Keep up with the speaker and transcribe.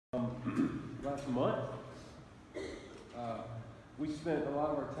Last month, we spent a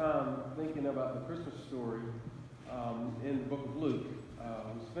lot of our time thinking about the Christmas story in the book of Luke.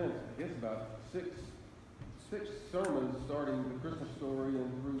 We spent, I guess, about six sermons starting the Christmas story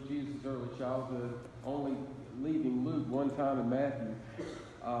and through Jesus' early childhood, only leaving Luke one time in Matthew.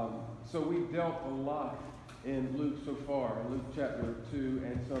 So we've dealt a lot in Luke so far, in Luke chapter 2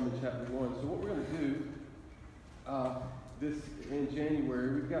 and some in chapter 1. So what we're going to do this in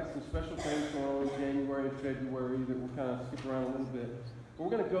January, we've got some special things going on in January and February that we'll kind of skip around a little bit. But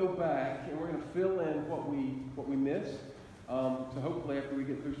we're going to go back and we're going to fill in what we missed. So hopefully after we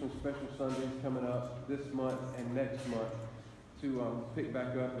get through some special Sundays coming up this month and next month to pick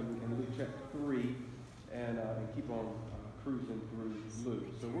back up in Luke chapter 3 and keep on cruising through Luke.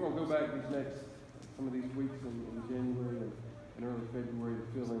 So we're going to go back some of these weeks in January and early February to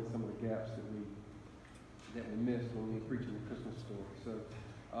fill in some of the gaps that we missed when we were preaching the Christmas story. So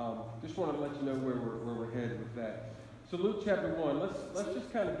just wanted to let you know where we're headed with that. So Luke chapter 1, let's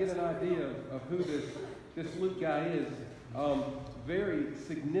just kind of get an idea of who this Luke guy is. Very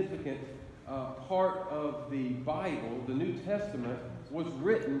significant part of the Bible, the New Testament, was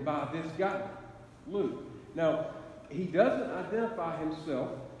written by this guy, Luke. Now, he doesn't identify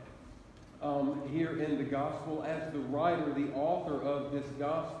himself here in the gospel as the writer, the author of this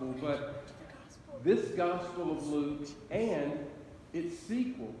gospel, but this Gospel of Luke and its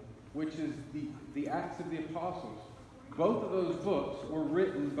sequel, which is the Acts of the Apostles, both of those books were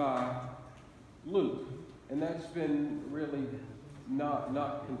written by Luke. And that's been really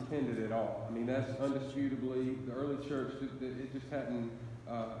not contended at all. I mean, that's undisputably, the early church, it just hadn't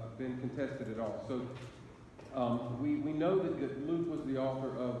been contested at all. So we know that Luke was the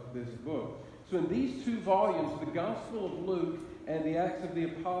author of this book. So in these two volumes, the Gospel of Luke and the Acts of the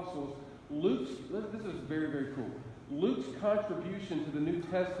Apostles, this is very, very cool. Luke's contribution to the New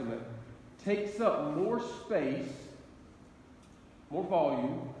Testament takes up more space, more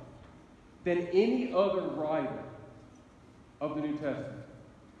volume, than any other writer of the New Testament.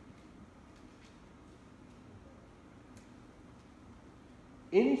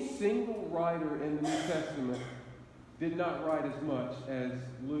 Any single writer in the New Testament did not write as much as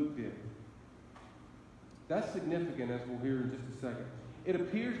Luke did. That's significant, as we'll hear in just a second. It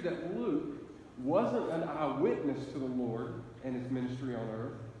appears that Luke wasn't an eyewitness to the Lord and his ministry on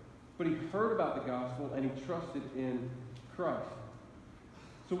earth, but he heard about the gospel and he trusted in Christ.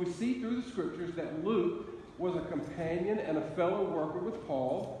 So we see through the scriptures that Luke was a companion and a fellow worker with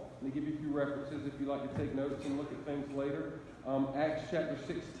Paul. Let me give you a few references if you'd like to take notes and look at things later. Acts chapter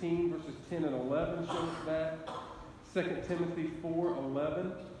 16, verses 10 and 11 shows that. 2 Timothy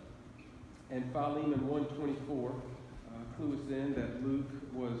 4:11 and Philemon 1:24 clue us in that Luke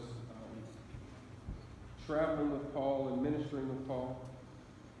was traveling with Paul and ministering with Paul.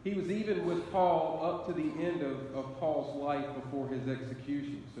 He was even with Paul up to the end of Paul's life before his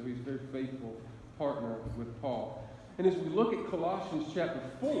execution. So he's a very faithful partner with Paul. And as we look at Colossians chapter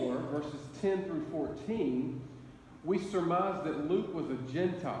 4, verses 10 through 14, we surmise that Luke was a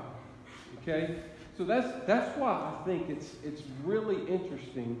Gentile. Okay? So that's why I think it's really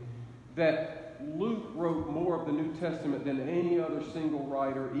interesting that Luke wrote more of the New Testament than any other single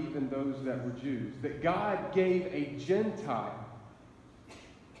writer, even those that were Jews. That God gave a Gentile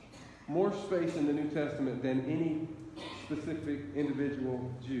more space in the New Testament than any specific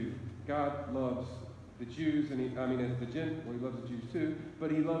individual Jew. God loves the Jews, and he loves the Jews too, but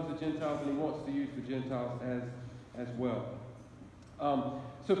he loves the Gentiles, and he wants to use the Gentiles as well.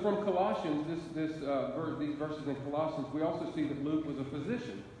 So from Colossians, these verses in Colossians, we also see that Luke was a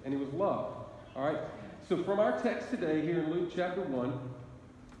physician, and he was loved. All right. So from our text today, here in Luke chapter 1,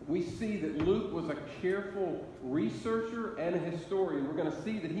 we see that Luke was a careful researcher and a historian. We're going to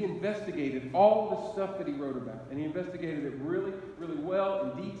see that he investigated all the stuff that he wrote about. And he investigated it really, really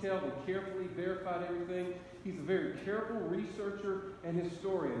well in detail and carefully verified everything. He's a very careful researcher and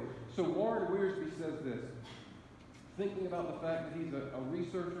historian. So Warren Wiersbe says this, thinking about the fact that he's a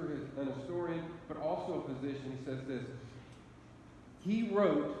researcher and a historian, but also a physician, he says this. He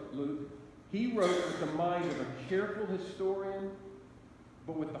wrote with the mind of a careful historian,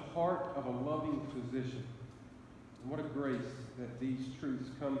 but with the heart of a loving physician. And what a grace that these truths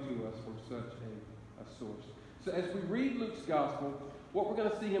come to us from such a source. So as we read Luke's gospel, what we're going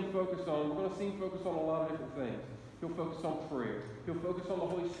to see him focus on, we're going to see him focus on a lot of different things. He'll focus on prayer. He'll focus on the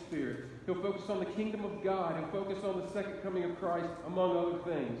Holy Spirit. He'll focus on the kingdom of God. He'll focus on the second coming of Christ, among other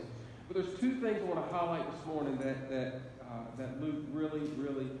things. But there's two things I want to highlight this morning that Luke really,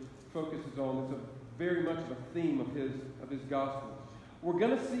 really focuses on. It's very much of a theme of his gospel. We're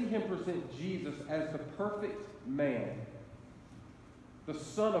going to see him present Jesus as the perfect man. the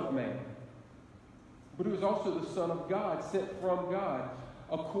Son of Man, but he was also the Son of God, sent from God,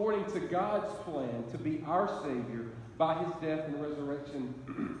 according to God's plan to be our Savior by his death and resurrection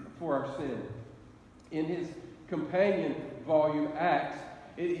for our sin. In his companion volume, Acts,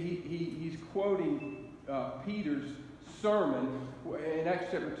 he's quoting Peter's sermon in Acts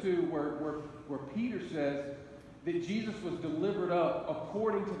chapter 2, where Peter says that Jesus was delivered up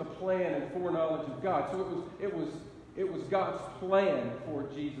according to the plan and foreknowledge of God. So it was God's plan for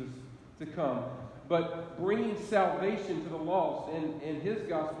Jesus to come. But bringing salvation to the lost, in his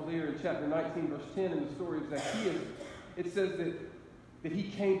gospel here in chapter 19, verse 10, in the story of Zacchaeus, it says that he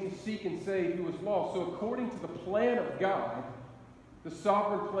came to seek and save who was lost. So according to the plan of God, the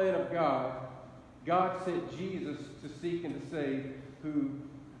sovereign plan of God, God sent Jesus to seek and to save who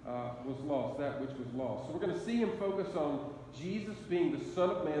was lost, that which was lost. So we're going to see him focus on Jesus being the Son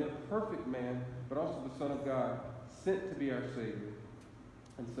of Man, the perfect man, but also the Son of God, sent to be our Savior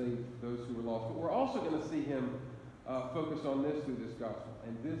and save those who were lost. But we're also going to see him focus on this through this gospel.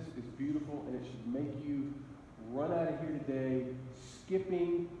 And this is beautiful, and it should make you run out of here today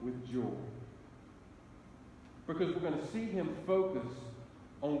skipping with joy. Because we're going to see him focus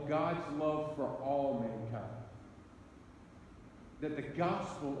on God's love for all mankind. That the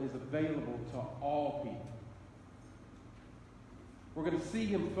gospel is available to all people. We're going to see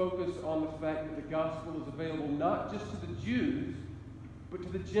him focus on the fact that the gospel is available not just to the Jews, but to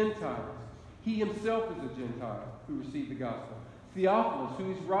the Gentiles. He himself is a Gentile who received the gospel. Theophilus,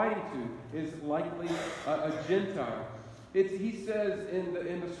 who he's writing to, is likely a Gentile. He says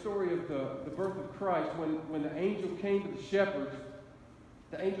in the story of the birth of Christ, when the angel came to the shepherds,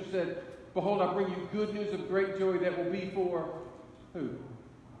 the angel said, "Behold, I bring you good news of great joy that will be for" who?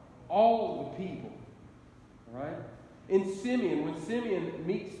 All the people. All right? In Simeon, when Simeon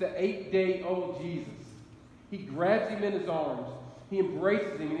meets the 8-day-old Jesus, he grabs him in his arms, he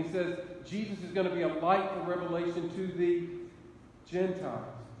embraces him, and he says, Jesus is going to be a light for revelation to the Gentiles.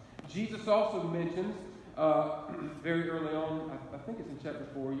 Jesus also mentions, very early on, I think it's in chapter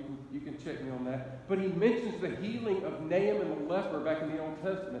 4, you can check me on that, but he mentions the healing of Naaman the leper back in the Old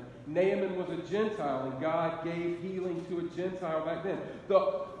Testament. Naaman was a Gentile, and God gave healing to a Gentile back then.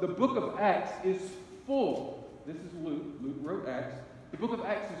 The book of Acts is full. This is Luke. Luke wrote Acts. The book of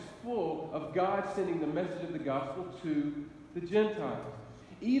Acts is full of God sending the message of the gospel to the Gentiles.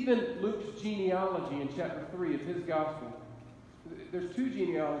 Even Luke's genealogy in chapter 3 of his gospel, there's two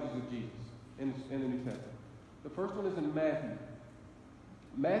genealogies of Jesus in the New Testament. The first one is in Matthew.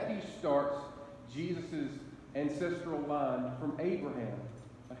 Matthew starts Jesus' ancestral line from Abraham,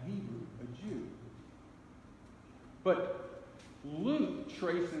 a Hebrew, a Jew. But Luke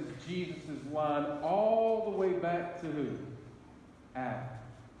traces Jesus' line all the way back to who? Adam.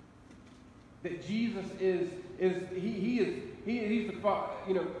 That Jesus he's the father,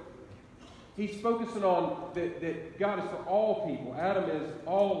 he's focusing on that God is for all people. Adam is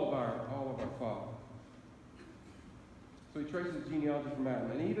all of our father. So he traces genealogy from Adam.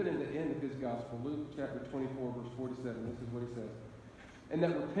 And even in the end of his gospel, Luke chapter 24, verse 47, this is what he says. And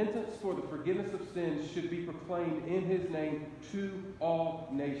that repentance for the forgiveness of sins should be proclaimed in his name to all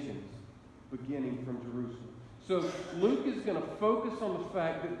nations, beginning from Jerusalem. So Luke is going to focus on the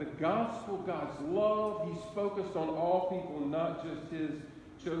fact that the gospel, God's love, he's focused on all people, not just his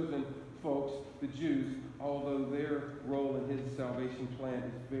chosen folks, the Jews, although their role in his salvation plan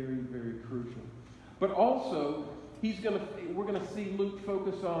is very, very crucial. But also, we're going to see Luke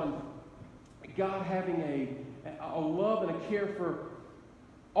focus on God having a love and a care for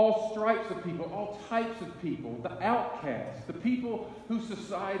all stripes of people, all types of people, the outcasts, the people whose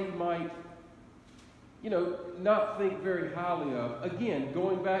society might, not think very highly of. Again,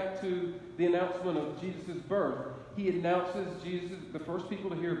 going back to the announcement of Jesus' birth, he announces Jesus, the first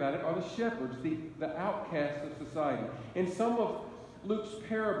people to hear about it are the shepherds, the outcasts of society. In some of Luke's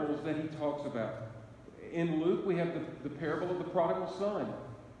parables that he talks about, in Luke we have the parable of the prodigal son,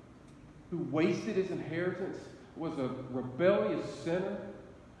 who wasted his inheritance, was a rebellious sinner,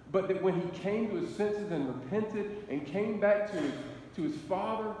 but that when he came to his senses and repented and came back to his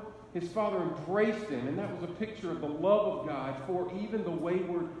father embraced him. And that was a picture of the love of God for even the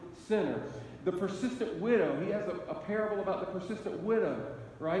wayward sinner. The persistent widow, he has a parable about the persistent widow,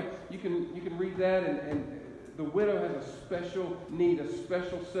 right? You can read that, and the widow has a special need, a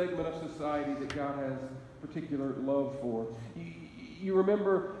special segment of society that God has particular love for. You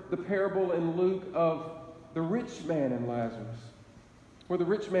remember the parable in Luke of the rich man and Lazarus, where the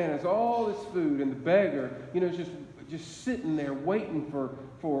rich man has all this food and the beggar, just sitting there waiting for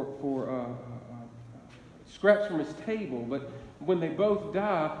scraps from his table. But when they both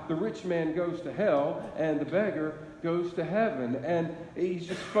die, the rich man goes to hell and the beggar goes to heaven. And he's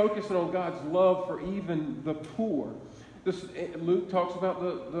just focusing on God's love for even the poor. Luke talks about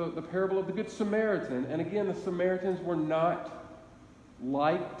the parable of the Good Samaritan. And again, the Samaritans were not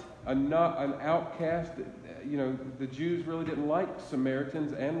liked, not an outcast. You know, the Jews really didn't like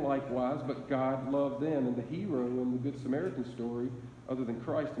Samaritans, and likewise, but God loved them. And the hero in the Good Samaritan story, other than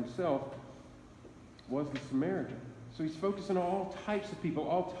Christ himself, was the Samaritan. So he's focusing on all types of people,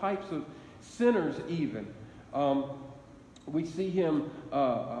 all types of sinners even. We see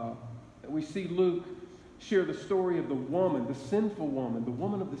Luke share the story of the woman, the sinful woman, the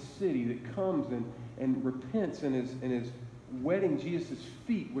woman of the city that comes and repents and is wetting Jesus'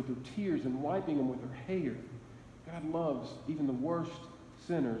 feet with her tears and wiping them with her hair. God loves even the worst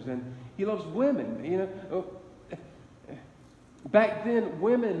sinners, and he loves women. You know, back then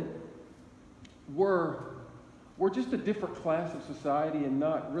women were just a different class of society and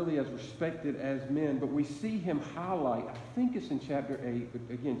not really as respected as men. But we see him highlight, I think it's in chapter 8,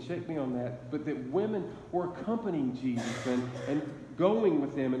 but again, check me on that, but that women were accompanying Jesus and going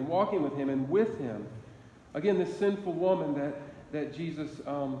with him and walking with him and with him. Again, this sinful woman that Jesus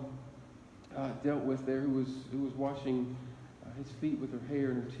dealt with there, who was washing his feet with her hair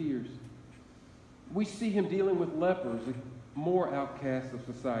and her tears. We see him dealing with lepers, more outcasts of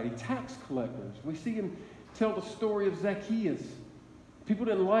society, tax collectors. We see him tell the story of Zacchaeus. People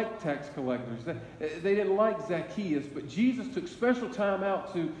didn't like tax collectors. They didn't like Zacchaeus, but Jesus took special time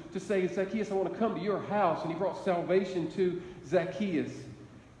out to say, Zacchaeus, I want to come to your house, and he brought salvation to Zacchaeus.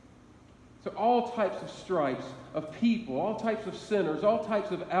 So all types of stripes of people, all types of sinners, all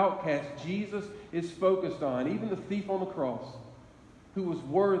types of outcasts, Jesus is focused on. Even the thief on the cross, who was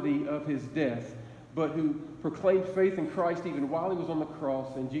worthy of his death, but who proclaimed faith in Christ even while he was on the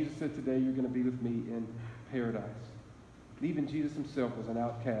cross. And Jesus said, today you're going to be with me in paradise. Even Jesus himself was an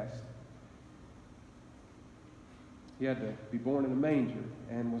outcast. He had to be born in a manger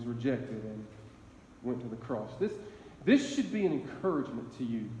and was rejected and went to the cross. This should be an encouragement to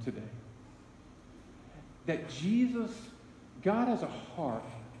you today. That God has a heart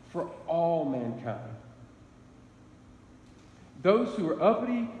for all mankind. Those who are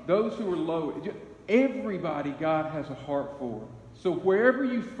uppity, those who are low, everybody God has a heart for. So wherever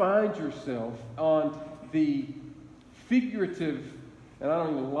you find yourself on the figurative, and I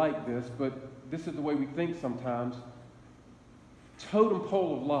don't even like this, but this is the way we think sometimes, totem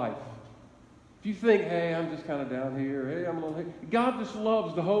pole of life. If you think, hey, I'm just kind of down here, hey, I'm a little here, God just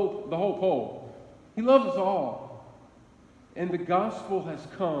loves the whole pole. He loves us all. And the gospel has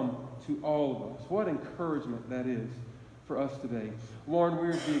come to all of us. What encouragement that is for us today. Warren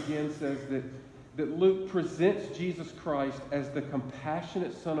Wiersbe again says that Luke presents Jesus Christ as the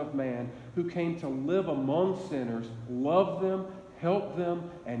compassionate Son of Man who came to live among sinners, love them, help them,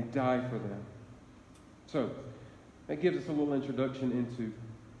 and die for them. So, that gives us a little introduction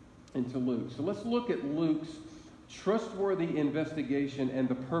into Luke. So let's look at Luke's trustworthy investigation and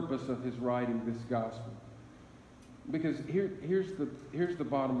the purpose of his writing this gospel. Because here's the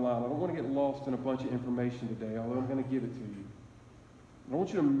bottom line. I don't want to get lost in a bunch of information today, although I'm going to give it to you. I don't want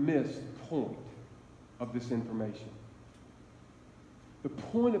you to miss the point of this information. The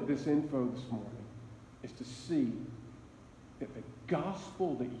point of this info this morning is to see that the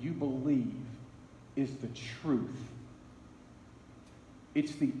gospel that you believe is the truth.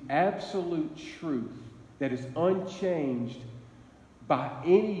 It's the absolute truth that is unchanged by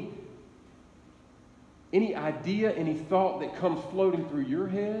any idea, any thought that comes floating through your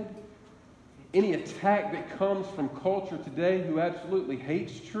head, any attack that comes from culture today who absolutely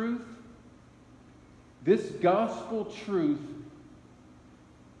hates truth. This gospel truth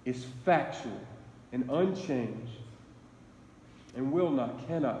is factual and unchanged and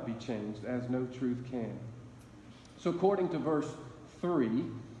cannot be changed, as no truth can. So according to verse 3,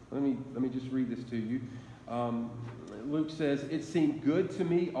 let me just read this to you. Luke says, it seemed good to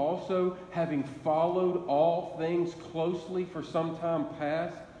me also, having followed all things closely for some time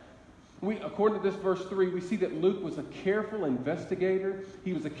past. According to this verse 3, we see that Luke was a careful investigator.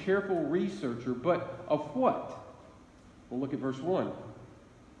 He was a careful researcher. But of what? Well, look at verse 1.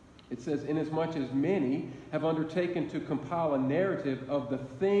 It says, inasmuch as many have undertaken to compile a narrative of the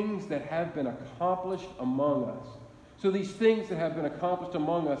things that have been accomplished among us. So these things that have been accomplished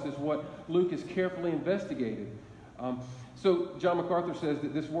among us is what Luke has carefully investigated. So John MacArthur says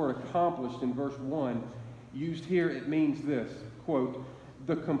that this word accomplished in verse 1, used here, it means this, quote,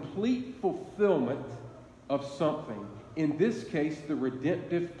 the complete fulfillment of something. In this case, the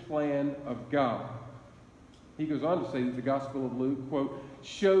redemptive plan of God. He goes on to say that the Gospel of Luke, quote,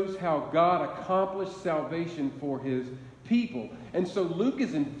 shows how God accomplished salvation for his people. And so Luke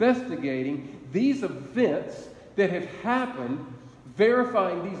is investigating these events that have happened,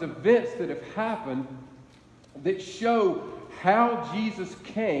 verifying these events that have happened that show how Jesus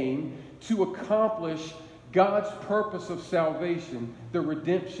came to accomplish God's purpose of salvation, the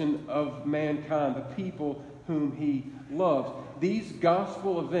redemption of mankind, the people whom He loves. These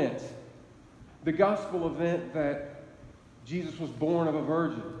gospel events, the gospel event that Jesus was born of a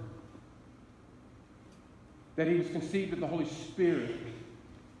virgin, that He was conceived of the Holy Spirit,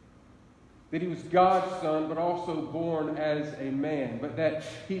 that He was God's Son, but also born as a man, but that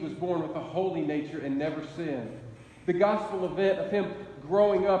He was born with a holy nature and never sinned. The gospel event of Him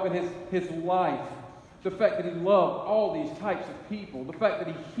growing up in his life, the fact that He loved all these types of people, the fact that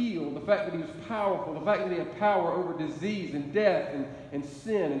He healed, the fact that He was powerful, the fact that He had power over disease and death and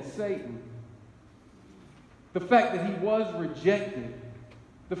sin and Satan, the fact that He was rejected,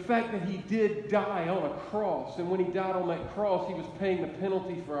 the fact that He did die on a cross, and when He died on that cross, He was paying the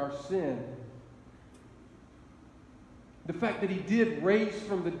penalty for our sin. The fact that He did raise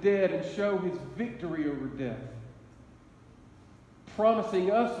from the dead and show His victory over death,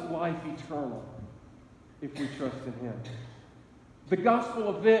 promising us life eternal if we trust in Him. The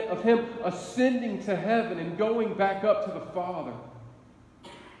gospel event of Him ascending to heaven and going back up to the Father,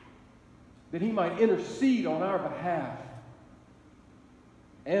 that He might intercede on our behalf.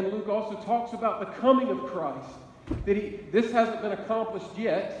 And Luke also talks about the coming of Christ, that this hasn't been accomplished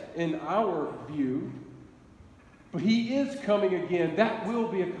yet in our view, but He is coming again. That will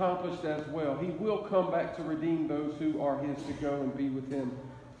be accomplished as well. He will come back to redeem those who are His to go and be with Him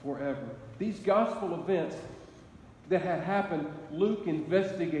forever. These gospel events that had happened, Luke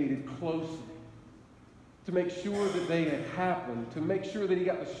investigated closely to make sure that they had happened, to make sure that he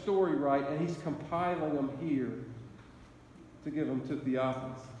got the story right, and he's compiling them here to give them to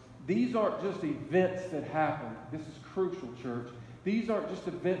Theophilus. These aren't just events that happen. This is crucial, church. These aren't just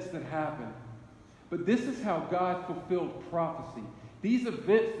events that happen. But this is how God fulfilled prophecy. These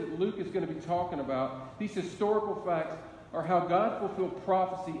events that Luke is going to be talking about, these historical facts, are how God fulfilled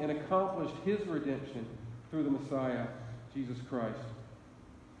prophecy and accomplished His redemption through the Messiah, Jesus Christ.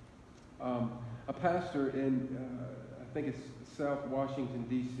 A pastor in, I think it's South Washington,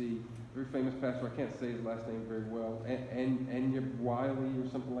 D.C., very famous pastor, I can't say his last name very well, and Wiley or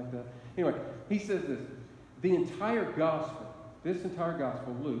something like that. Anyway, he says this: the entire gospel, this entire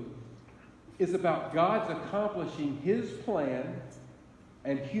gospel, Luke, is about God's accomplishing His plan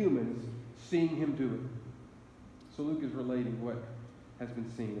and humans seeing Him do it. So Luke is relating what has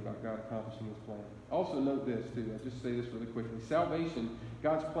been seen about God accomplishing His plan. Also note this, too. I'll just say this really quickly. Salvation,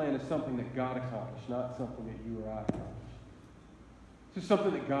 God's plan, is something that God accomplished, not something that you or I accomplished. It's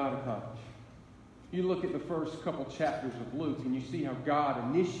something that God accomplished. You look at the first couple chapters of Luke, and you see how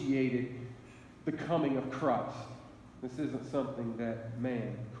God initiated the coming of Christ. This isn't something that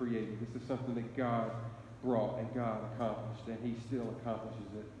man created. This is something that God brought and God accomplished, and He still accomplishes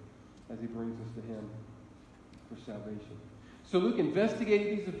it as He brings us to Him for salvation. So Luke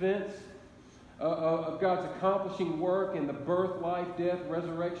investigated these events of God's accomplishing work in the birth, life, death,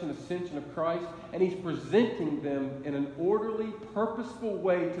 resurrection, ascension of Christ, and he's presenting them in an orderly, purposeful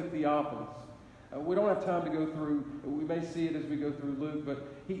way to Theophilus. We don't have time to go through, we may see it as we go through Luke, but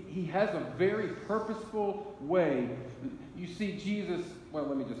he has a very purposeful way. You see Jesus, well,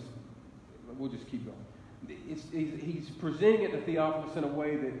 we'll just keep going. He's presenting it to Theophilus in a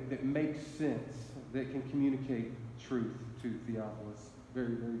way that makes sense, that can communicate truth to Theophilus.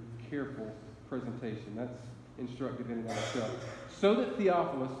 Very, very careful presentation. That's instructive in and of itself. So that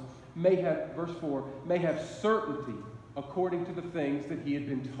Theophilus may have, verse 4, may have certainty according to the things that he had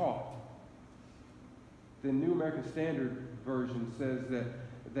been taught. The New American Standard Version says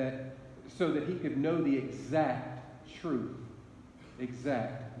that so that he could know the exact truth,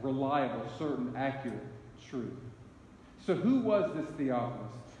 exact, reliable, certain, accurate truth. So who was this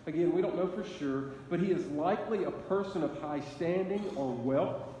Theophilus? Again, we don't know for sure, but he is likely a person of high standing or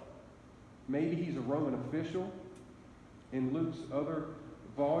wealth. Maybe he's a Roman official. In Luke's other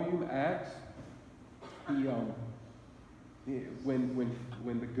volume, Acts, when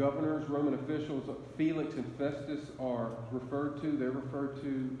the governors, Roman officials, Felix and Festus are referred to, they're referred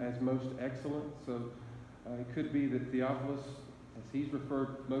to as most excellent. So it could be that Theophilus, as he's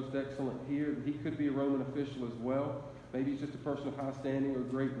referred most excellent here, he could be a Roman official as well. Maybe he's just a person of high standing or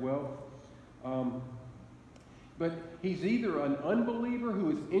great wealth. But he's either an unbeliever who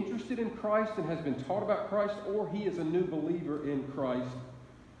is interested in Christ and has been taught about Christ, or he is a new believer in Christ.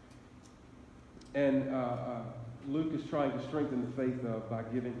 And Luke is trying to strengthen the faith by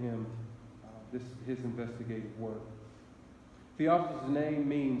giving him his investigative work. Theophilus' name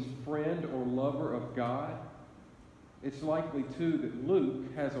means friend or lover of God. It's likely, too, that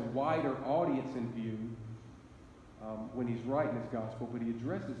Luke has a wider audience in view when he's writing his gospel, but he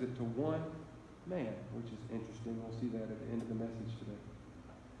addresses it to one man, which is interesting. We'll see that at the end of the message today.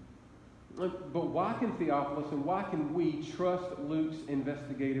 But why can Theophilus and why can we trust Luke's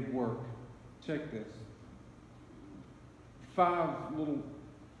investigative work? Check this. 5 little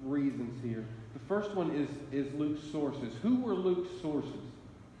reasons here. The first one is Luke's sources. Who were Luke's sources?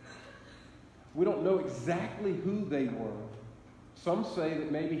 We don't know exactly who they were. Some say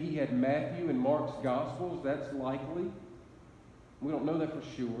that maybe he had Matthew and Mark's Gospels. That's likely. We don't know that for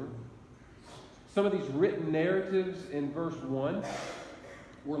sure. Some of these written narratives in verse 1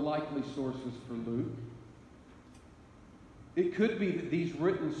 were likely sources for Luke. It could be that these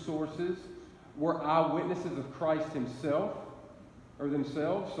written sources were eyewitnesses of Christ himself or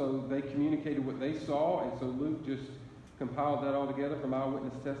themselves, so they communicated what they saw, and so Luke just compiled that all together from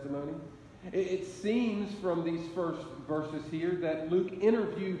eyewitness testimony. It seems from these first verses here that Luke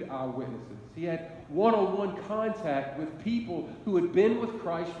interviewed eyewitnesses. He had one-on-one contact with people who had been with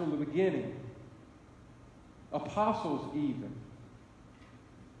Christ from the beginning. Apostles even,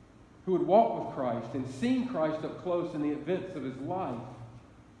 who had walked with Christ and seen Christ up close in the events of his life.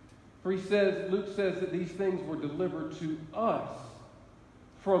 For Luke says that these things were delivered to us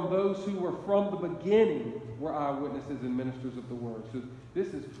from those who were from the beginning were eyewitnesses and ministers of the word. So this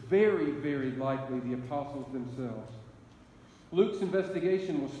is very, very likely the apostles themselves. Luke's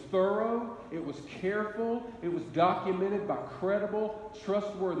investigation was thorough, it was careful, it was documented by credible,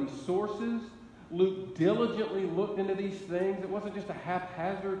 trustworthy sources. Luke diligently looked into these things. It wasn't just a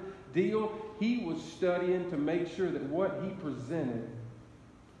haphazard deal. He was studying to make sure that what he presented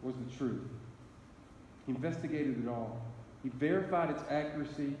was the truth. He investigated it all. He verified its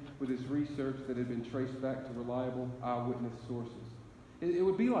accuracy with his research that had been traced back to reliable eyewitness sources. It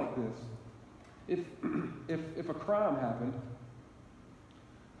would be like this. If a crime happened,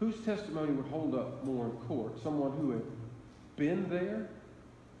 whose testimony would hold up more in court? Someone who had been there?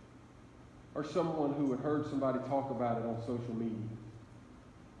 Or someone who had heard somebody talk about it on social media?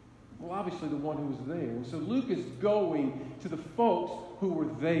 Well, obviously the one who was there. And so Luke is going to the folks who were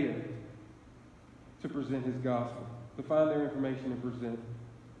there to present his gospel, to find their information and present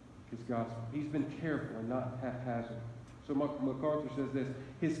his gospel. He's been careful and not haphazard. So MacArthur says this: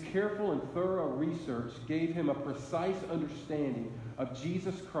 his careful and thorough research gave him a precise understanding of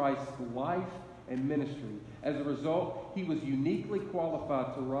Jesus Christ's life and ministry. As a result, he was uniquely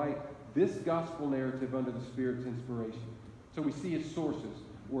qualified to write this gospel narrative under the Spirit's inspiration. So we see his sources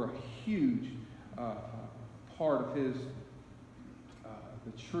were a huge part of his,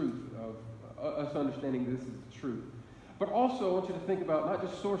 the truth of us understanding this is the truth. But also I want you to think about not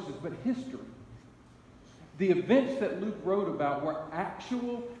just sources, but history. The events that Luke wrote about were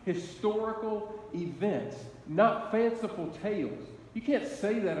actual historical events, not fanciful tales. You can't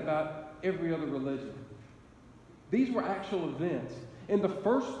say that about every other religion. These were actual events. In the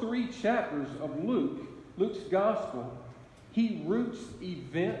first 3 chapters of Luke's gospel, he roots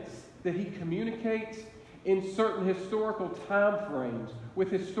events that he communicates in certain historical time frames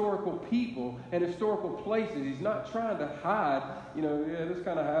with historical people and historical places. He's not trying to hide, this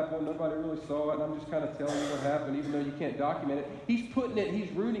kind of happened, nobody really saw it, and I'm just kind of telling you what happened, even though you can't document it.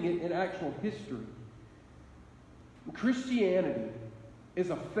 He's rooting it in actual history. Christianity is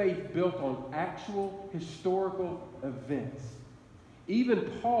a faith built on actual historical events.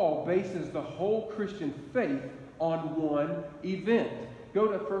 Even Paul bases the whole Christian faith on one event. Go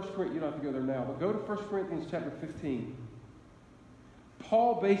to 1 Corinthians, you don't have to go there now, but go to 1 Corinthians chapter 15.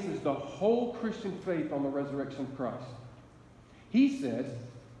 Paul bases the whole Christian faith on the resurrection of Christ. He says,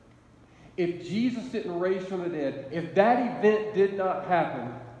 if Jesus didn't raise from the dead, if that event did not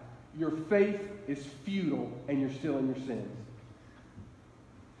happen, your faith is futile and you're still in your sins.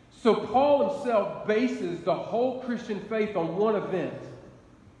 So Paul himself bases the whole Christian faith on one event.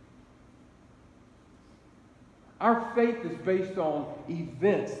 Our faith is based on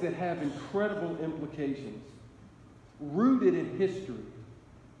events that have incredible implications, rooted in history.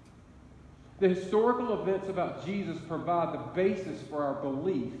 The historical events about Jesus provide the basis for our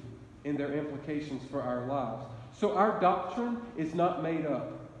belief in their implications for our lives. So our doctrine is not made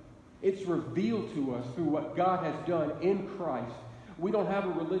up. It's revealed to us through what God has done in Christ. We don't have a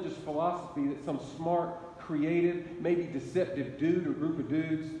religious philosophy that some smart, creative, maybe deceptive dude or group of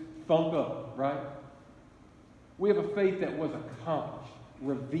dudes thunk up, right? We have a faith that was accomplished,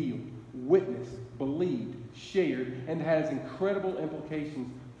 revealed, witnessed, believed, shared, and has incredible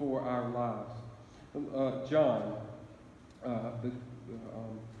implications for our lives. John,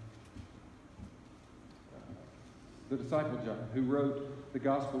 the disciple John, who wrote the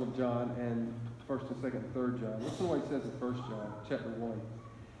Gospel of John and 1st and 2nd and 3rd John. Listen to what he says in 1 John, chapter 1.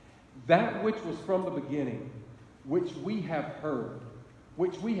 That which was from the beginning, which we have heard,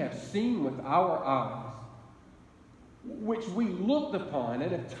 which we have seen with our eyes, which we looked upon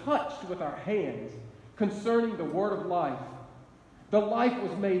and have touched with our hands, concerning the word of life. The life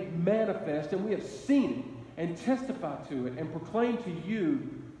was made manifest, and we have seen it, and testify to it, and proclaim to you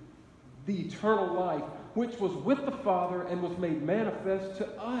the eternal life, which was with the Father and was made manifest to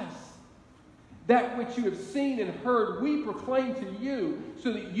us. That which you have seen and heard, we proclaim to you,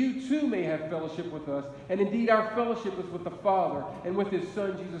 so that you too may have fellowship with us. And indeed, our fellowship is with the Father and with His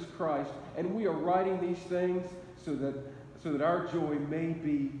Son, Jesus Christ. And we are writing these things so that our joy may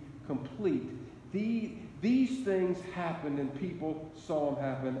be complete. These things happened, and people saw them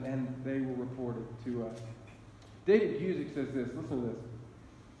happen, and they were reported to us. David Busick says this. Listen to this.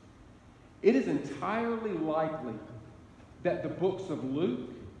 It is entirely likely that the books of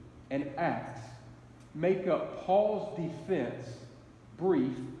Luke and Acts make up Paul's defense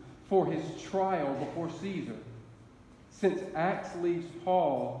brief for his trial before Caesar, since Acts leaves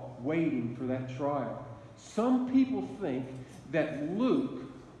Paul waiting for that trial. Some people think that Luke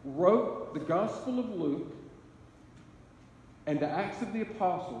wrote the Gospel of Luke and the Acts of the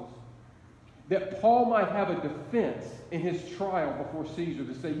Apostles that Paul might have a defense in his trial before Caesar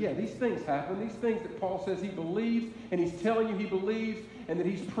to say, yeah, these things happen. These things that Paul says he believes, and he's telling you he believes, and that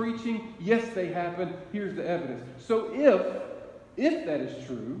he's preaching, yes, they happen. Here's the evidence. So if that is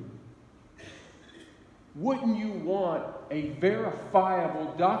true, wouldn't you want a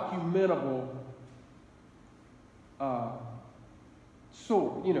verifiable, documentable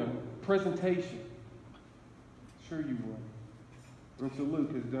presentation? Sure you would. And so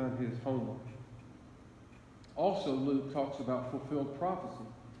Luke has done his homework. Also, Luke talks about fulfilled prophecy.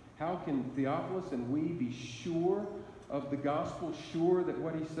 How can Theophilus and we be sure of the gospel, sure that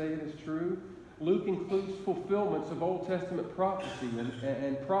what he's saying is true? Luke includes fulfillments of Old Testament prophecy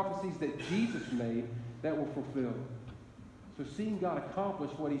and prophecies that Jesus made that were fulfilled. So seeing God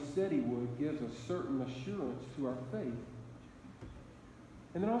accomplish what he said he would gives a certain assurance to our faith.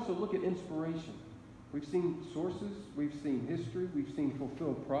 And then also look at inspiration. We've seen sources, we've seen history, we've seen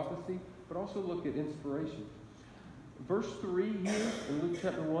fulfilled prophecy, but also look at inspiration. Verse 3 here in Luke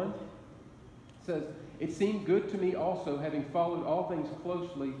chapter 1 says, "It seemed good to me also, having followed all things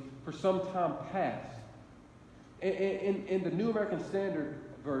closely for some time past." In the New American Standard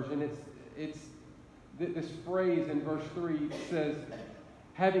Version, it's this phrase in verse 3 says,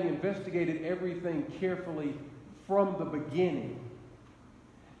 "having investigated everything carefully from the beginning."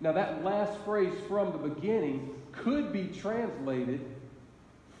 Now that last phrase, "from the beginning," could be translated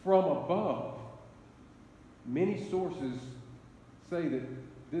 "from above." Many sources say that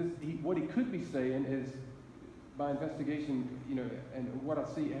what he could be saying is, by investigation, and what I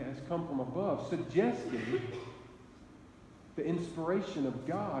see has come from above, suggesting the inspiration of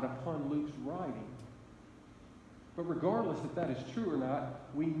God upon Luke's writing. But regardless if that is true or not,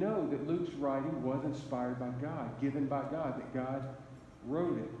 we know that Luke's writing was inspired by God, given by God, that God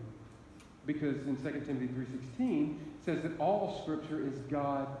wrote it. Because in 2 Timothy 3:16 it says that all Scripture is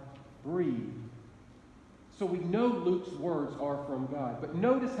God-breathed. So we know Luke's words are from God. But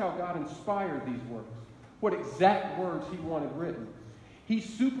notice how God inspired these words. What exact words he wanted written. He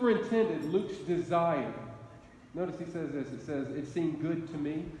superintended Luke's desire. Notice he says this. It says, "It seemed good to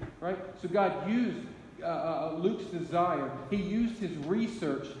me." Right? So God used Luke's desire. He used his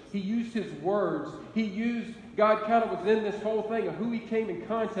research. He used his words. God kind of was in this whole thing of who he came in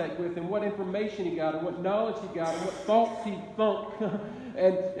contact with and what information he got and what knowledge he got and what thoughts he thought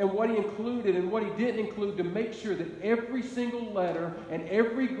and what he included and what he didn't include to make sure that every single letter and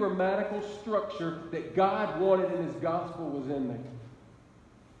every grammatical structure that God wanted in his gospel was in there.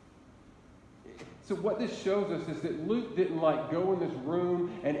 So what this shows us is that Luke didn't go in this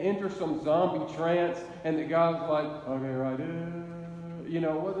room and enter some zombie trance and that God's like, okay, right there.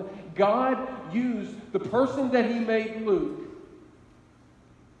 God used the person that he made Luke.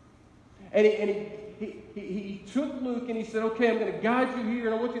 And he took Luke and he said, okay, I'm going to guide you here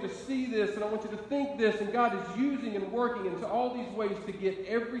and I want you to see this and I want you to think this. And God is using and working into all these ways to get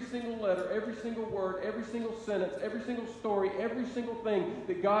every single letter, every single word, every single sentence, every single story, every single thing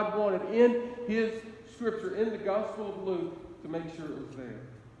that God wanted in his Scripture, in the Gospel of Luke, to make sure it was there.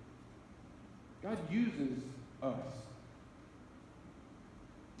 God uses us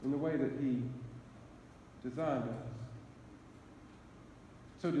in the way that he designed us.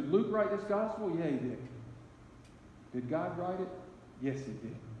 So did Luke write this gospel? Yeah, he did. Did God write it? Yes, he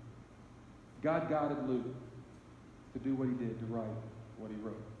did. God guided Luke to do what he did, to write what he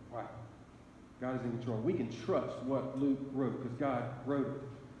wrote. Wow. God is in control. We can trust what Luke wrote because God wrote it.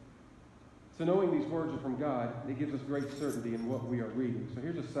 So knowing these words are from God, it gives us great certainty in what we are reading. So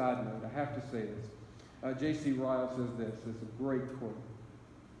here's a side note. I have to say this. J.C. Ryle says this. It's a great quote.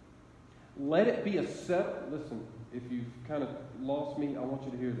 Let it be a settled... Listen, if you've kind of lost me, I want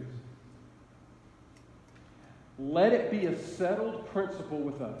you to hear this. Let it be a settled principle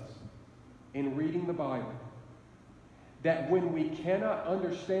with us in reading the Bible that when we cannot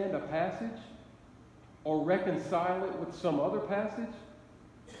understand a passage or reconcile it with some other passage,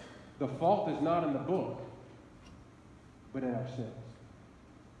 the fault is not in the book, but in ourselves.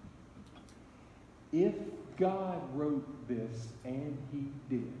 If God wrote this, and He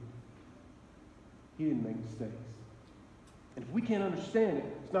did, He didn't make mistakes. And if we can't understand it,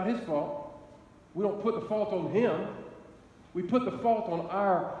 it's not His fault. We don't put the fault on Him. We put the fault on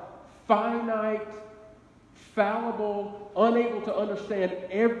our finite, fallible, unable to understand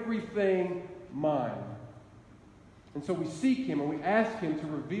everything mind. And so we seek Him and we ask Him to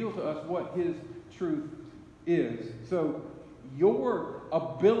reveal to us what His truth is. So your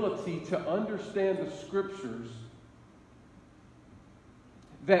ability to understand the Scriptures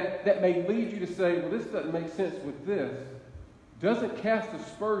that may lead you to say, well, this doesn't make sense with this, doesn't cast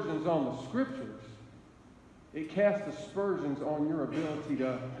aspersions on the Scriptures. It casts aspersions on your ability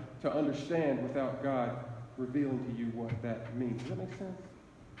to understand without God revealing to you what that means. Does that make sense?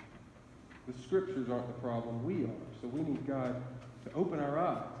 The Scriptures aren't the problem, we are. So we need God to open our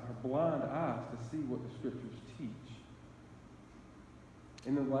eyes, our blind eyes, to see what the Scriptures teach.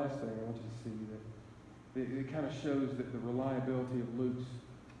 And then the last thing I want you to see, that it kind of shows that the reliability of Luke's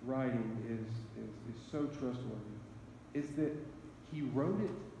writing is so trustworthy, is that he wrote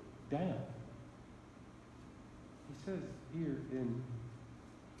it down. He says here in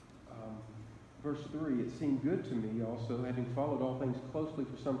verse 3, it seemed good to me also, having followed all things closely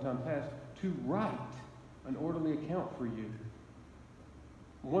for some time past, to write an orderly account for you.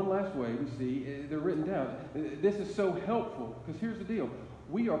 One last way we see, they're written down. This is so helpful, because here's the deal.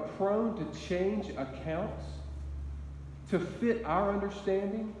 We are prone to change accounts to fit our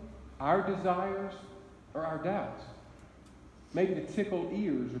understanding, our desires, or our doubts. Maybe to tickle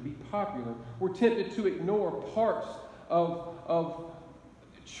ears or be popular. We're tempted to ignore parts of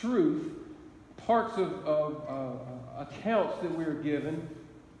truth, parts of accounts that we're given,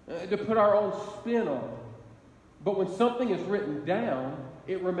 to put our own spin on it. But when something is written down,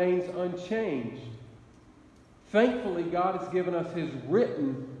 it remains unchanged. Thankfully, God has given us His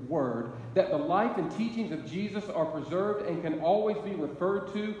written word, that the life and teachings of Jesus are preserved and can always be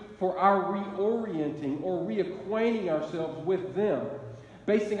referred to for our reorienting or reacquainting ourselves with them,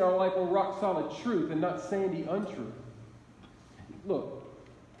 basing our life on rock-solid truth and not sandy untruth. Look,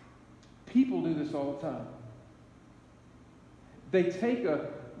 people do this all the time. They take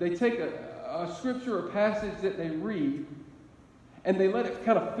a scripture or passage that they read, and they let it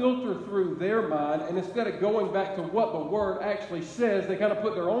kind of filter through their mind, and instead of going back to what the Word actually says, they kind of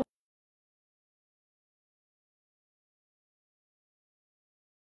put their own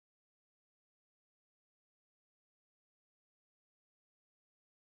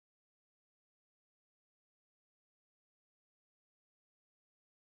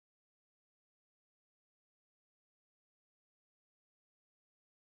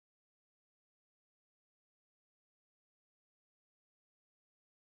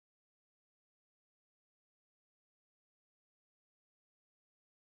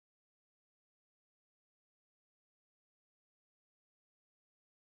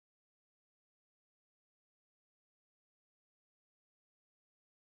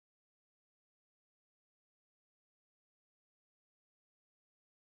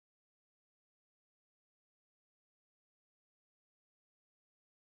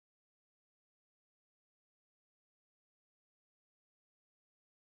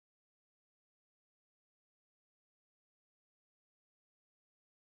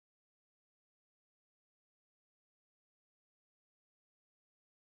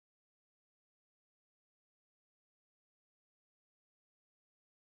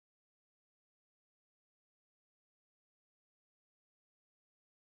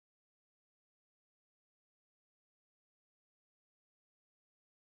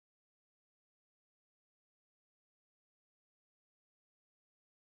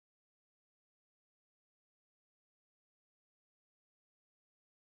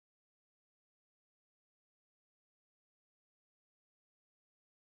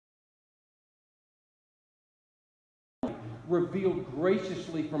revealed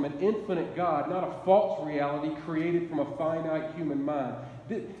graciously from an infinite God, not a false reality created from a finite human mind.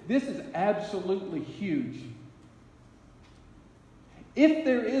 This is absolutely huge. If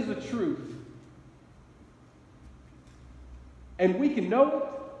there is a truth, and we can know it,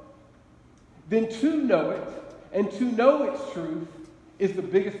 then to know it, and to know its truth, is the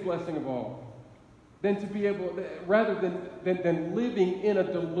biggest blessing of all. than to be able, rather than living in a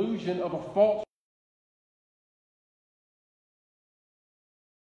delusion of a false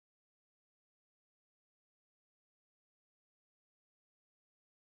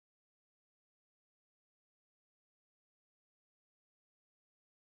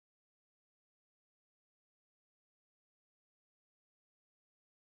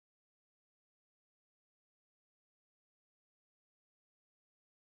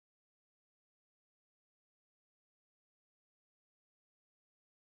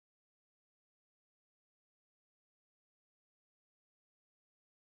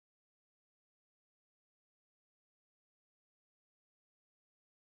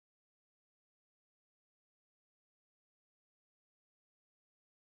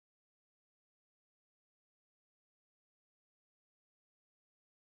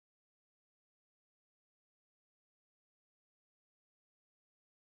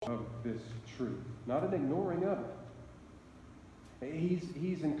of this truth, not an ignoring of it.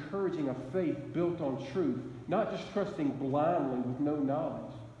 He's encouraging a faith built on truth, not just trusting blindly with no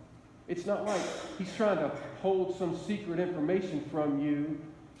knowledge. It's not like he's trying to hold some secret information from you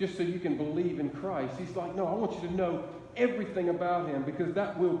just so you can believe in Christ. He's like, no, I want you to know everything about him because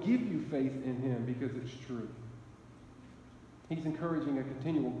that will give you faith in him because it's true. He's encouraging a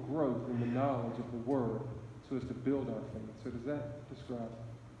continual growth in the knowledge of the Word so as to build our faith. So does that describe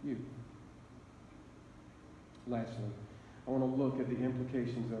you? Lastly, I want to look at the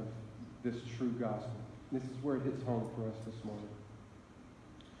implications of this true gospel. This is where it hits home for us this morning.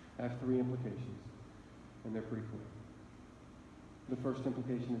 I have 3 implications, and they're pretty clear. The first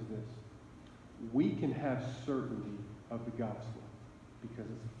implication is this: we can have certainty of the gospel because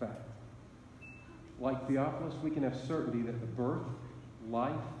it's a fact. Like Theophilus, we can have certainty that the birth,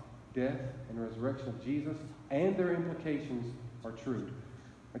 life, death, and resurrection of Jesus and their implications are true.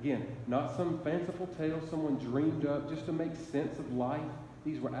 Again, not some fanciful tale someone dreamed up just to make sense of life.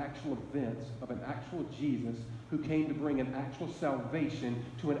 These were actual events of an actual Jesus who came to bring an actual salvation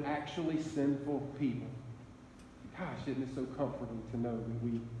to an actually sinful people. Gosh, isn't it so comforting to know that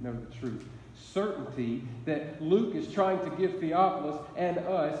we know the truth? Certainty that Luke is trying to give Theophilus and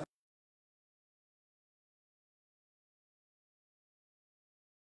us.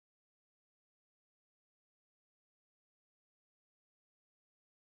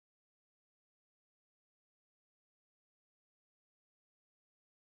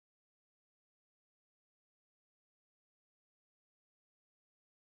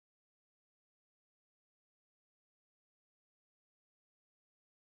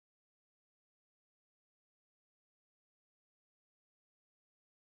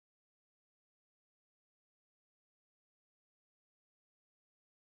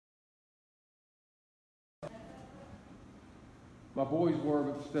 My boys were,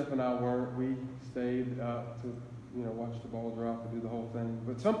 but Steph and I weren't. We stayed up to, watch the ball drop and do the whole thing.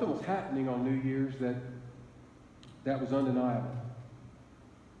 But something was happening on New Year's that was undeniable.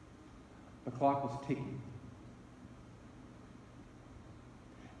 The clock was ticking.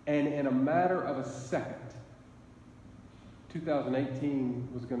 And in a matter of a second, 2018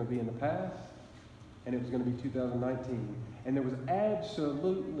 was going to be in the past, and it was going to be 2019. And there was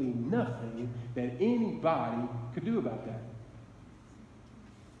absolutely nothing that anybody could do about that.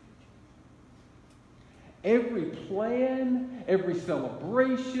 Every plan, every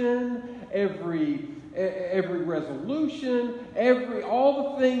celebration, every resolution,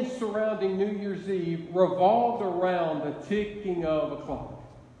 all the things surrounding New Year's Eve revolved around the ticking of a clock.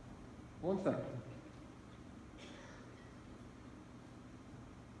 1 second.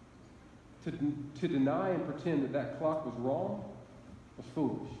 To deny and pretend that clock was wrong was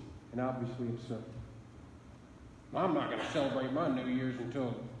foolish and obviously absurd. I'm not going to celebrate my New Year's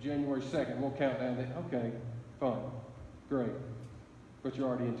until January 2nd. We'll count down. Okay, fine, great. But you're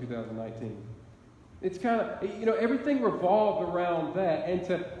already in 2019. It's kind of, everything revolved around that. And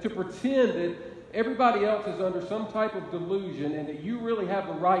to pretend that everybody else is under some type of delusion and that you really have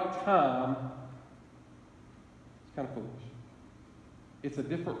the right time, it's kind of foolish. It's a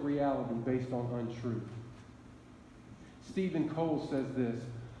different reality based on untruth. Stephen Cole says this: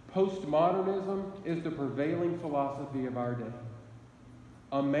 postmodernism is the prevailing philosophy of our day.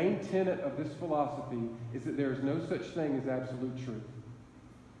 A main tenet of this philosophy is that there is no such thing as absolute truth.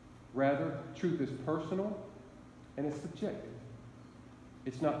 Rather, truth is personal and it's subjective.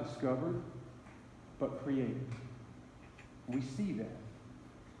 It's not discovered, but created. We see that.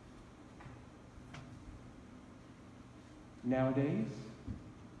 Nowadays,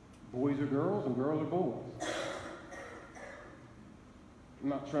 boys are girls and girls are boys. I'm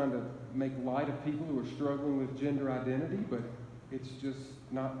not trying to make light of people who are struggling with gender identity, but it's just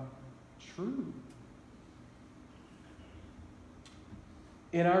not true.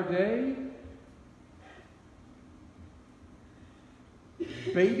 In our day,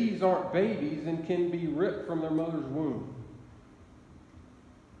 babies aren't babies and can be ripped from their mother's womb.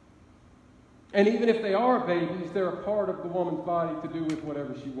 And even if they are babies, they're a part of the woman's body to do with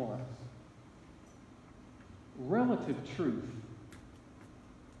whatever she wants. Relative truth.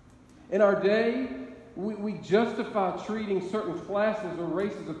 In our day, we justify treating certain classes or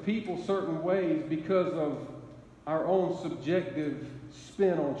races of people certain ways because of our own subjective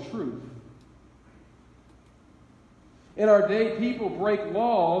spin on truth. In our day, people break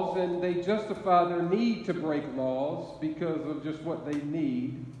laws and they justify their need to break laws because of just what they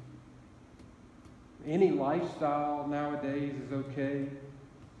need. Any lifestyle nowadays is okay.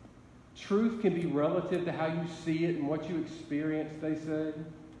 Truth can be relative to how you see it and what you experience, they say.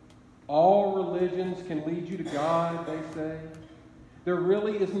 All religions can lead you to God, they say. There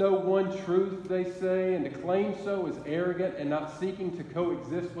really is no one truth, they say, and to claim so is arrogant and not seeking to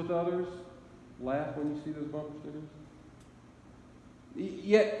coexist with others. Laugh when you see those bumper stickers.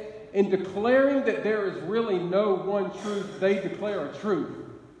 Yet, in declaring that there is really no one truth, they declare a truth.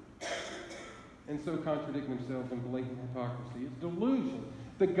 And so contradict themselves in blatant hypocrisy. It's delusion.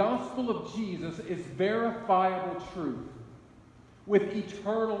 The gospel of Jesus is verifiable truth with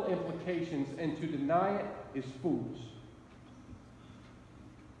eternal implications, and to deny it is foolish.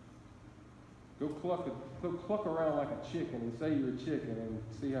 Go cluck around like a chicken and say you're a chicken and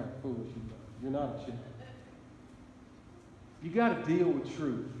see how foolish you are. You're not a chicken. You got to deal with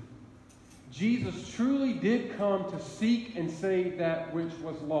truth. Jesus truly did come to seek and save that which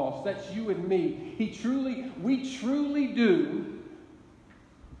was lost. That's you and me. We truly do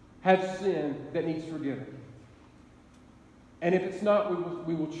have sin that needs forgiven. And if it's not,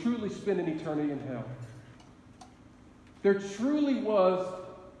 we will truly spend an eternity in hell. There truly was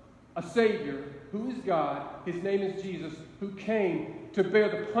a Savior who is God. His name is Jesus, who came to bear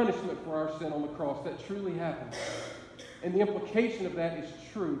the punishment for our sin on the cross. That truly happened. And the implication of that is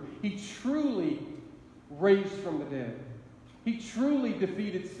true. He truly raised from the dead. He truly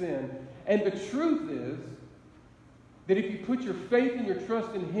defeated sin. And the truth is that if you put your faith and your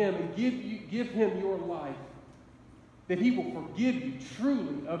trust in Him and give Him your life, that He will forgive you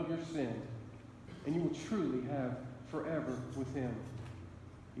truly of your sin. And you will truly have forever with Him,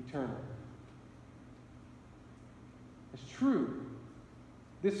 eternal. It's true.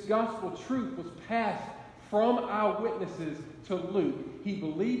 This gospel truth was passed from our witnesses to Luke. He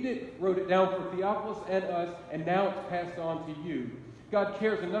believed it, wrote it down for Theophilus and us, and now it's passed on to you. God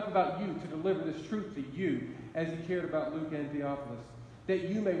cares enough about you to deliver this truth to you as He cared about Luke and Theophilus, that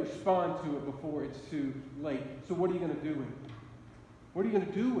you may respond to it before it's too late. So what are you going to do with it? What are you going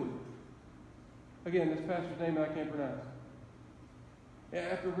to do with it? Again, this pastor's name I can't pronounce.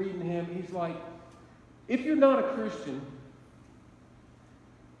 After reading him, he's like, if you're not a Christian,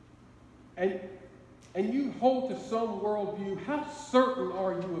 and you hold to some worldview, how certain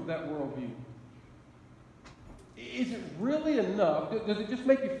are you of that worldview? Is it really enough? Does it just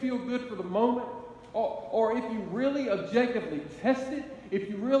make you feel good for the moment? Or if you really objectively test it, if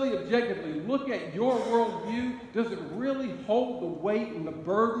you really objectively look at your worldview, does it really hold the weight and the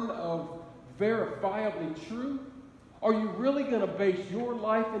burden of verifiably true? Are you really going to base your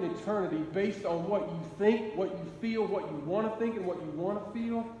life in eternity based on what you think, what you feel, what you want to think, and what you want to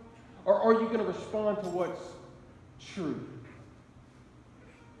feel? Or are you going to respond to what's true?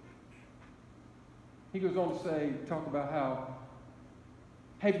 He goes on to talk about how,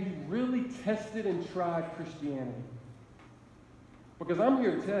 have you really tested and tried Christianity? Because I'm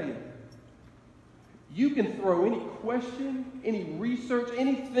here to tell you, you can throw any question, any research,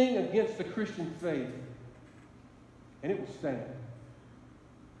 anything against the Christian faith, and it will stand.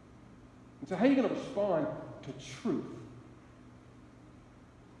 And so how are you going to respond to truth?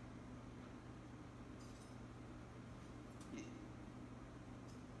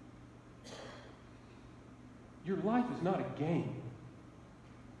 Your life is not a game.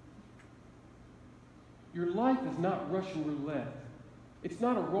 Your life is not Russian roulette. It's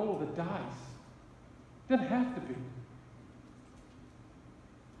not a roll of the dice. It doesn't have to be.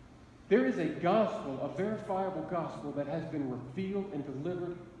 There is a gospel, a verifiable gospel that has been revealed and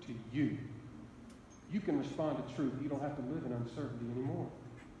delivered to you. You can respond to truth. You don't have to live in uncertainty anymore.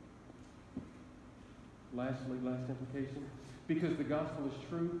 Lastly, last implication, because the gospel is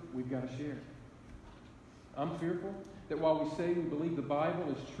true, we've got to share it. I'm fearful that while we say we believe the Bible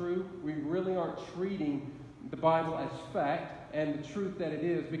is true, we really aren't treating the Bible as fact and the truth that it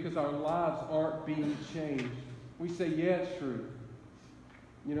is, because our lives aren't being changed. We say, yeah, it's true.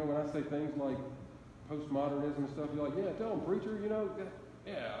 You know, when I say things like postmodernism and stuff, you're like, yeah, tell them, preacher, you know,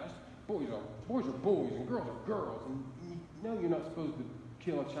 yeah, boys are boys and girls are girls. And no, you're not supposed to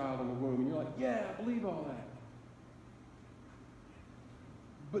kill a child in the womb. And you're like, yeah, I believe all that.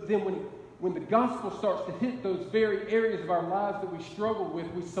 But then when the gospel starts to hit those very areas of our lives that we struggle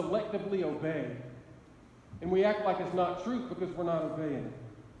with, we selectively obey. And we act like it's not truth because we're not obeying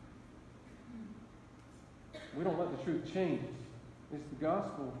it. We don't let the truth change us. It's the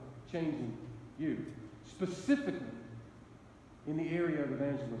gospel changing you. Specifically in the area of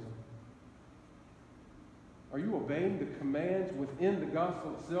evangelism. Are you obeying the commands within the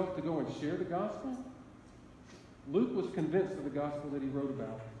gospel itself to go and share the gospel? Luke was convinced of the gospel that he wrote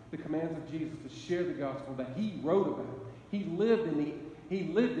about. The commands of Jesus to share the gospel that he wrote about. He lived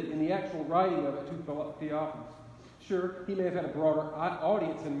it in the actual writing of it to Theophilus. Sure, he may have had a broader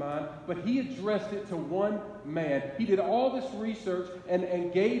audience in mind, but he addressed it to one man. He did all this research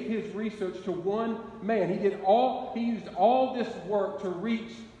and gave his research to one man. He used all this work to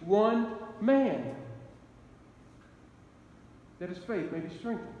reach one man, that his faith may be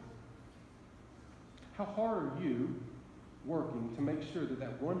strengthened. How hard are you working to make sure that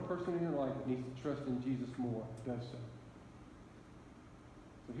that one person in your life that needs to trust in Jesus more does so?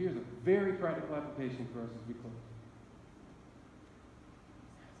 So here's a very practical application for us as we close.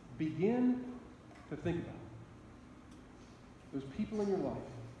 Begin to think about it. Those people in your life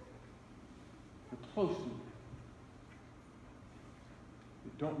that are close to you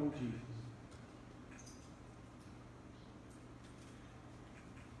that don't know Jesus.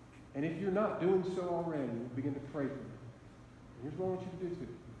 And if you're not doing so already, begin to pray for them. Here's what I want you to do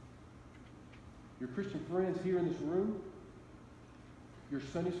too. Your Christian friends here in this room, your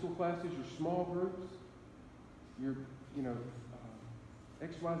Sunday school classes, your small groups, your,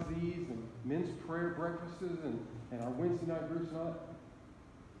 XYZs and men's prayer breakfasts and our Wednesday night groups and all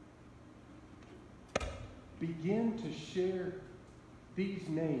that. Begin to share these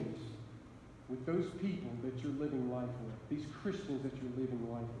names with those people that you're living life with, these Christians that you're living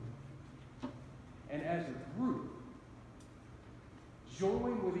life with. And as a group,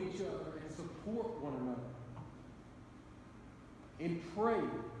 join with each other and support one another. And pray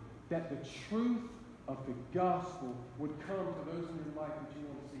that the truth of the gospel would come to those in your life that you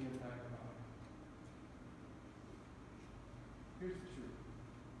want to see impacted by it. Here's the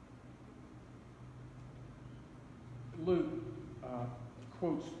truth. Luke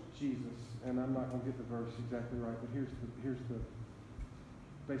quotes Jesus, and I'm not going to get the verse exactly right, but here's the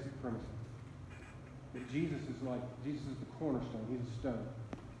basic premise. That Jesus is the cornerstone. He's a stone.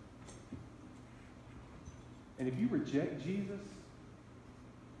 And if you reject Jesus,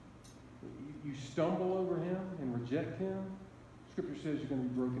 you stumble over him and reject him, Scripture says you're going to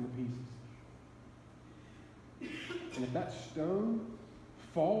be broken to pieces. And if that stone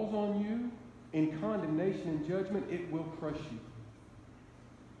falls on you in condemnation and judgment, it will crush you.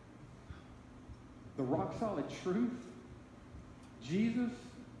 The rock-solid truth, Jesus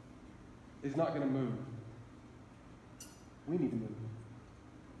is not going to move. We need to move.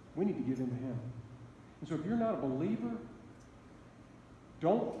 We need to give in to him. And so if you're not a believer,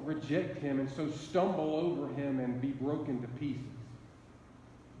 don't reject him and so stumble over him and be broken to pieces.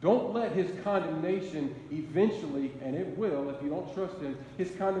 Don't let his condemnation eventually, and it will if you don't trust him, his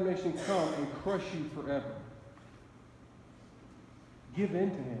condemnation come and crush you forever. Give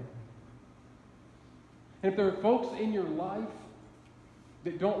in to him. And if there are folks in your life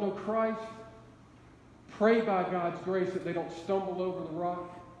that don't know Christ, pray by God's grace that they don't stumble over the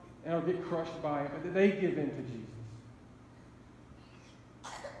rock and or get crushed by it, but that they give in to Jesus.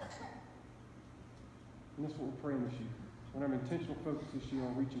 And that's what we're praying this year. We're going to have intentional focus this year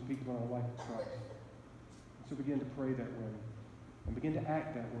on reaching people in our life with Christ. And so begin to pray that way. And begin to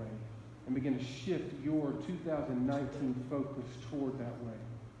act that way. And begin to shift your 2019 focus toward that way.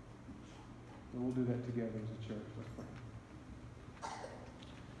 And we'll do that together as a church. Let's pray.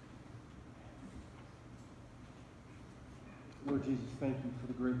 Lord Jesus, thank you for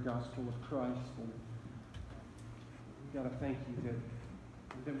the great gospel of Christ. And we've got to thank you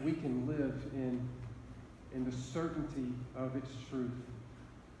that we can live in the certainty of its truth.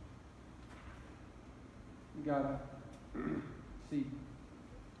 God, I see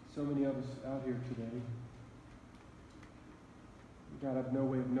so many of us out here today. God, I have no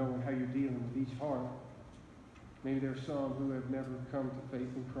way of knowing how you're dealing with each heart. Maybe there are some who have never come to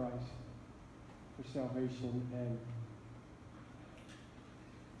faith in Christ for salvation, and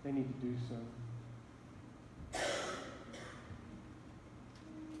they need to do so.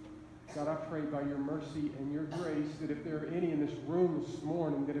 God, I pray by your mercy and your grace that if there are any in this room this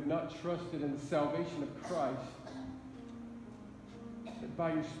morning that have not trusted in the salvation of Christ, that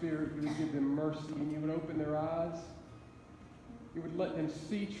by your Spirit you would give them mercy and you would open their eyes. You would let them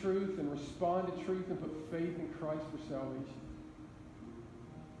see truth and respond to truth and put faith in Christ for salvation.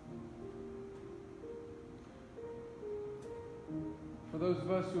 For those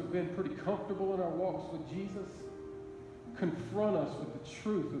of us who have been pretty comfortable in our walks with Jesus, confront us with the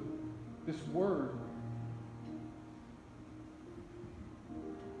truth of this word.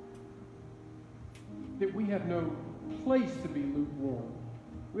 That we have no place to be lukewarm.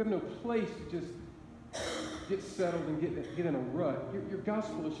 We have no place to just get settled and get in a rut. Your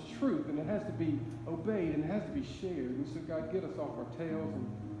gospel is truth, and it has to be obeyed, and it has to be shared. And so, God, get us off our tails and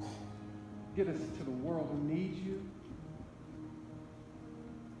get us to the world who needs you.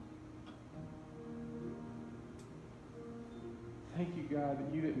 Thank you, God,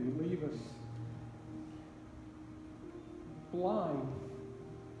 that you didn't leave us blind.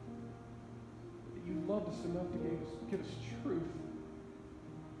 That you loved us enough to give us truth.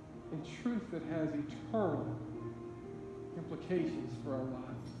 And truth that has eternal implications for our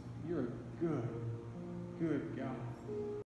lives. You're a good, good God.